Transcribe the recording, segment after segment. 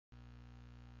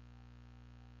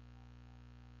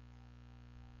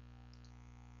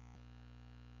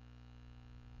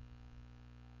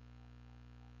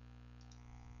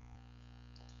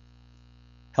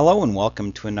Hello and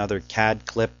welcome to another CAD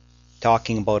clip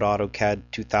talking about AutoCAD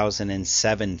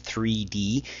 2007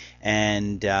 3D,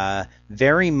 and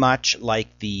very much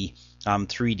like the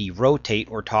 3D rotate,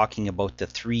 we're talking about the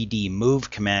 3D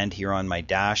move command here on my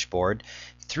dashboard.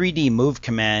 3D move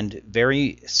command,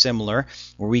 very similar,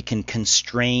 where we can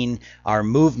constrain our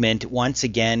movement. Once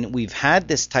again, we've had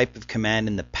this type of command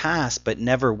in the past but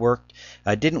never worked,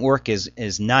 didn't work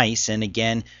as nice, and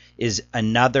again is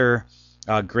another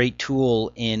great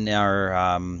tool in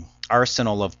our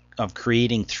arsenal of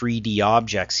creating 3D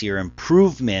objects here,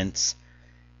 improvements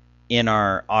in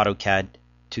our AutoCAD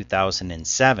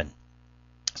 2007.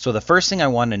 So the first thing I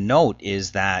want to note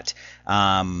is that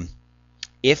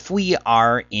if we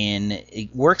are in,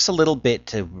 it works a little bit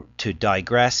to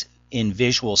digress in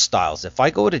visual styles. If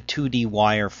I go to 2D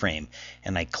wireframe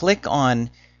and I click on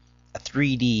a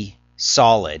 3D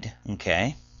solid,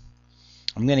 okay,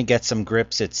 I'm going to get some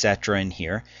grips, etc. in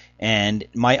here, and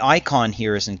my icon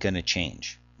here isn't going to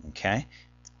change, okay,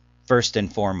 first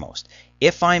and foremost.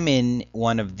 If I'm in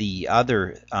one of the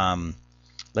other,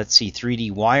 let's see,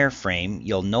 3D wireframe,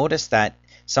 you'll notice that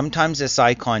sometimes this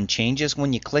icon changes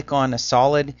when you click on a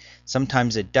solid,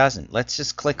 sometimes it doesn't. Let's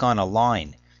just click on a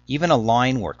line. Even a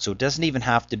line works, so it doesn't even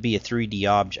have to be a 3D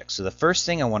object. So the first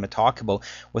thing I want to talk about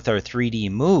with our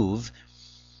 3D move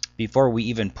before we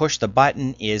even push the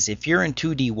button is if you're in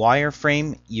 2D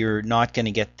wireframe, you're not going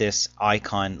to get this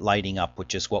icon lighting up,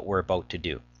 which is what we're about to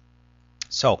do.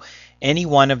 So any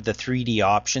one of the 3D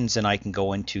options, and I can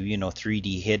go into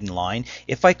 3D hidden line.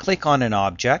 If I click on an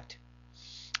object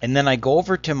and then I go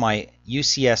over to my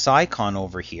UCS icon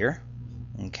over here,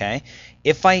 okay,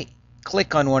 if I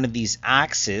click on one of these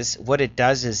axes, what it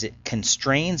does is it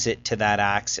constrains it to that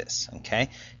axis, okay,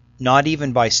 not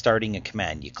even by starting a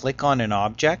command. You click on an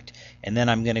object and then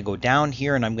I'm going to go down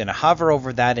here and I'm going to hover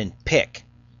over that and pick,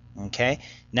 okay.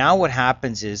 Now what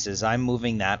happens is I'm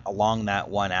moving that along that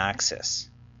one axis,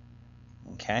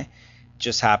 okay.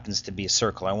 Just happens to be a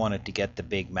circle. I wanted to get the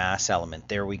big mass element.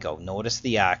 There we go. Notice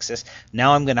the axis.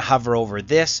 Now I'm going to hover over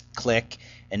this, click,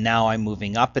 and now I'm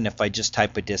moving up, and if I just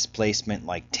type a displacement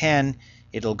like 10,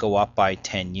 it'll go up by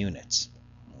 10 units,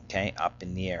 okay, up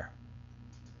in the air.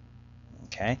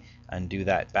 Okay, undo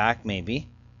that back maybe.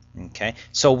 Okay,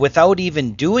 so without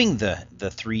even doing the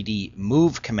 3D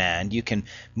move command, you can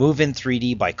move in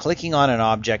 3D by clicking on an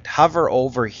object, hover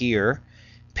over here,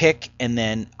 pick, and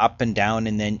then up and down,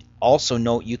 and then also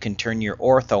note you can turn your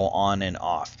ortho on and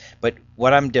off. But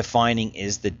what I'm defining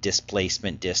is the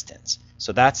displacement distance.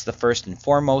 So that's the first and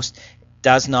foremost.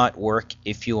 Does not work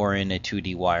if you are in a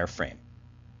 2D wireframe.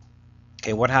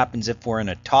 Okay, what happens if we're in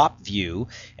a top view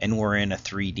and we're in a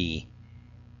 3D?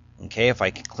 Okay, if I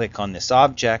can click on this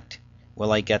object,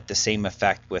 will I get the same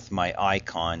effect with my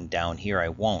icon down here? I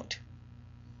won't.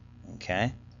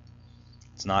 Okay,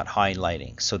 it's not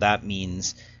highlighting, so that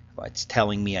means it's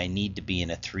telling me I need to be in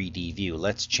a 3D view.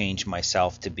 Let's change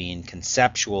myself to be in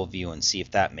conceptual view and see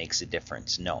if that makes a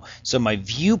difference. No. So my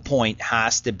viewpoint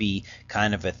has to be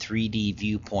kind of a 3D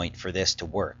viewpoint for this to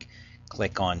work.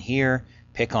 Click on here,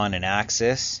 pick on an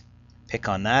axis, pick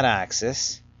on that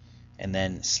axis, and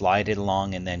then slide it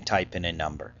along and then type in a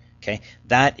number. Okay,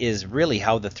 that is really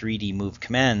how the 3D move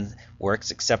command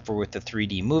works, except for with the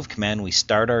 3D move command, we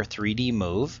start our 3D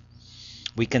move.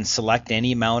 We can select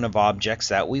any amount of objects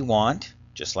that we want,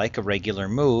 just like a regular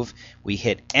move. We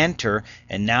hit enter,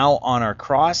 and now on our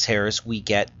crosshairs we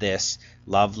get this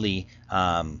lovely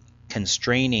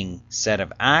constraining set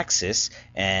of axes,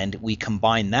 and we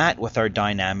combine that with our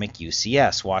dynamic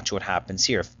UCS. Watch what happens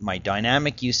here. If my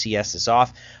dynamic UCS is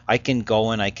off, I can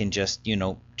go and I can just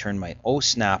turn my O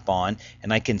snap on,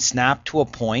 and I can snap to a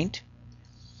point,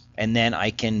 and then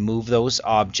I can move those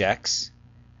objects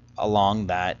along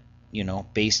that,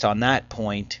 based on that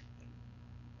point.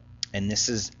 And this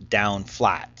is down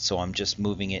flat, so I'm just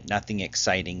moving it, nothing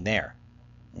exciting there.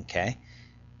 Okay,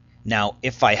 now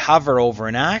if I hover over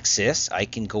an axis, I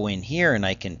can go in here and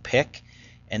I can pick,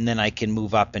 and then I can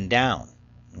move up and down.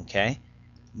 Okay,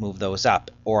 move those up,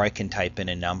 or I can type in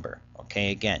a number.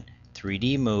 Okay, again,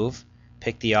 3D move,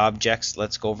 pick the objects.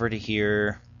 Let's go over to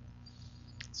here.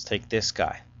 Let's take this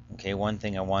guy. Okay, one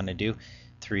thing I want to do,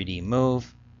 3D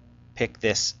move, pick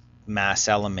this mass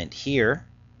element here.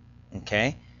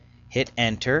 Okay, hit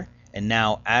enter, and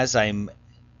now as I'm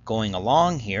going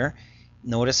along here,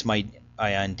 notice I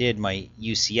undid my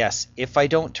UCS. If I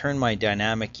don't turn my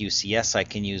dynamic UCS, I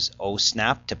can use O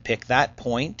snap to pick that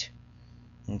point,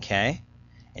 okay,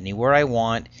 anywhere I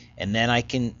want, and then I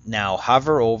can now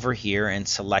hover over here and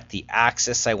select the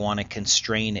axis I want to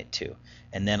constrain it to,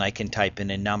 and then I can type in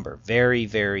a number. Very,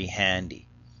 very handy.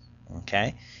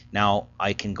 Okay, now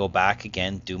I can go back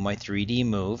again, do my 3D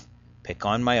move, pick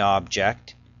on my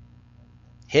object,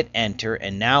 hit enter,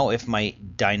 and now if my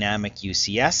dynamic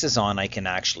UCS is on, I can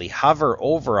actually hover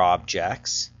over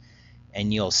objects,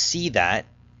 and you'll see that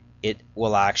it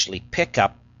will actually pick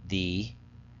up the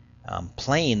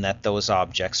plane that those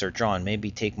objects are drawn.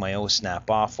 Maybe take my O snap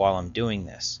off while I'm doing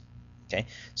this. Okay,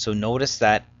 so notice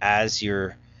that as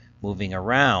you're moving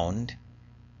around,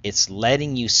 it's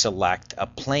letting you select a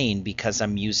plane because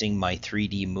I'm using my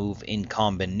 3D move in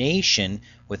combination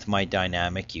with my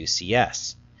dynamic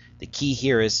UCS. The key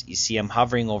here is, you see I'm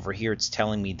hovering over here, it's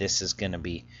telling me this is going to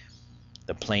be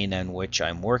the plane on which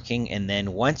I'm working, and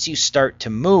then once you start to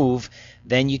move,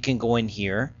 then you can go in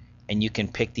here and you can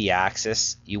pick the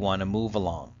axis you want to move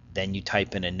along. Then you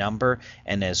type in a number,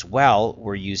 and as well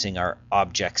we're using our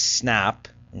object snap,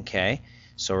 okay,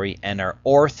 and our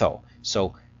ortho.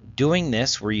 So doing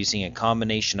this, we're using a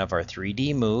combination of our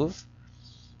 3D move,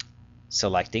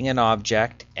 selecting an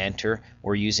object, enter,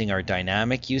 we're using our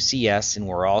dynamic UCS, and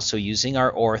we're also using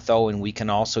our ortho, and we can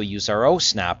also use our O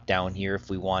snap down here if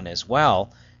we want as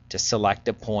well to select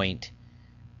a point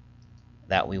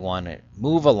that we want to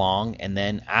move along, and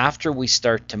then after we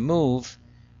start to move,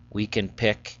 we can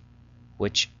pick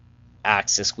which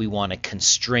axis we want to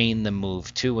constrain the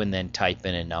move to and then type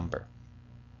in a number.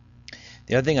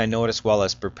 The other thing I noticed while I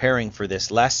was preparing for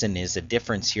this lesson is a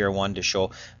difference here. I wanted to show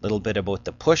a little bit about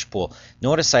the push-pull.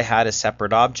 Notice I had a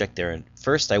separate object there, and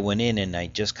first I went in and I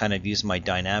just kind of used my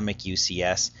dynamic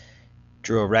UCS,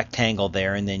 drew a rectangle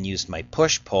there, and then used my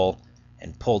push-pull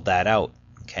and pulled that out.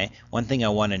 Okay. One thing I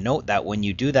want to note, that when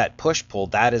you do that push-pull,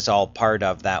 that is all part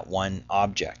of that one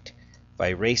object. If I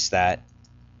erase that,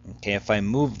 okay, if I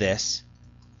move this,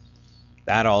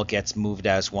 that all gets moved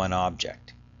as one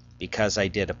object, because I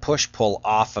did a push-pull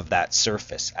off of that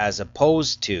surface, as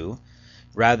opposed to,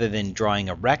 rather than drawing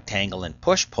a rectangle and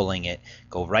push-pulling it,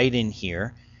 go right in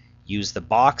here, use the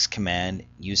box command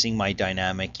using my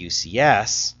dynamic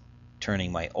UCS,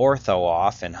 turning my ortho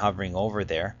off and hovering over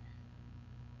there.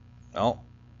 Oh,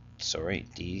 sorry,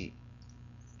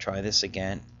 try this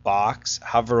again. Box,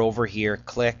 hover over here,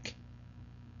 click.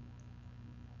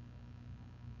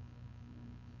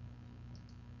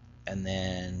 And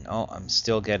then, oh, I'm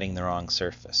still getting the wrong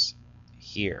surface.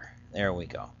 Here, there we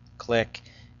go. Click,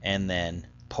 and then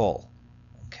pull.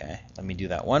 Okay, let me do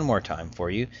that one more time for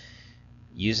you.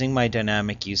 Using my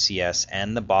dynamic UCS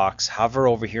and the box, hover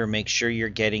over here, make sure you're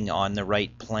getting on the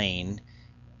right plane.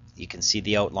 You can see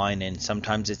the outline, and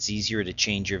sometimes it's easier to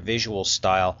change your visual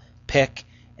style. Pick,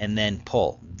 and then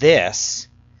pull. This,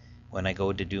 when I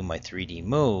go to do my 3D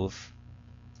move,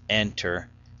 enter,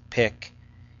 pick,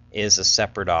 is a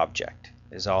separate object,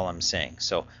 is all I'm saying.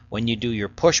 So when you do your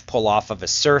push-pull off of a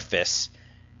surface,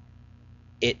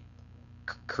 it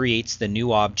creates the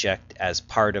new object as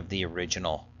part of the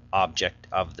original object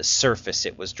of the surface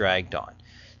it was dragged on.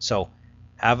 So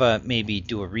maybe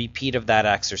do a repeat of that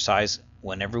exercise.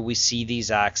 Whenever we see these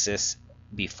axes,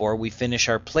 before we finish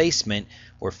our placement,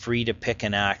 we're free to pick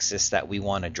an axis that we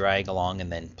want to drag along and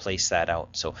then place that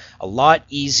out. So a lot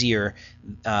easier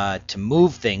to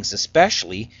move things,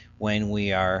 especially when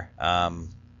we are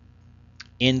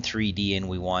in 3D and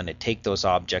we want to take those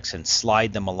objects and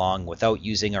slide them along without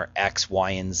using our X,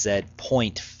 Y, and Z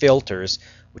point filters,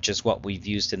 which is what we've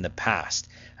used in the past.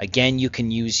 Again, you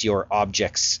can use your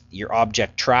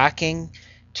object tracking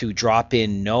to drop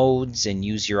in nodes and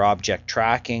use your object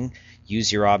tracking. Use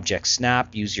your object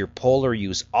snap, use your puller,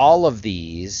 use all of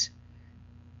these,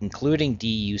 including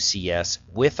DUCS,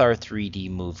 with our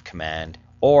 3D move command.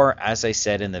 Or, as I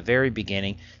said in the very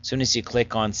beginning, as soon as you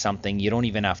click on something, you don't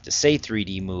even have to say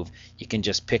 3D move. You can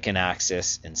just pick an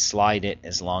axis and slide it,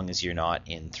 as long as you're not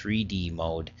in 3D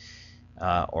mode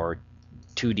or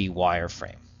 2D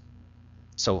wireframe.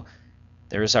 So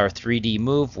there's our 3D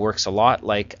move. Works a lot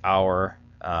like our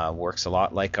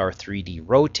 3D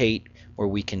rotate, where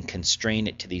we can constrain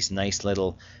it to these nice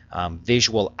little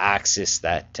visual axis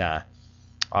that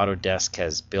Autodesk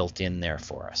has built in there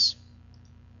for us.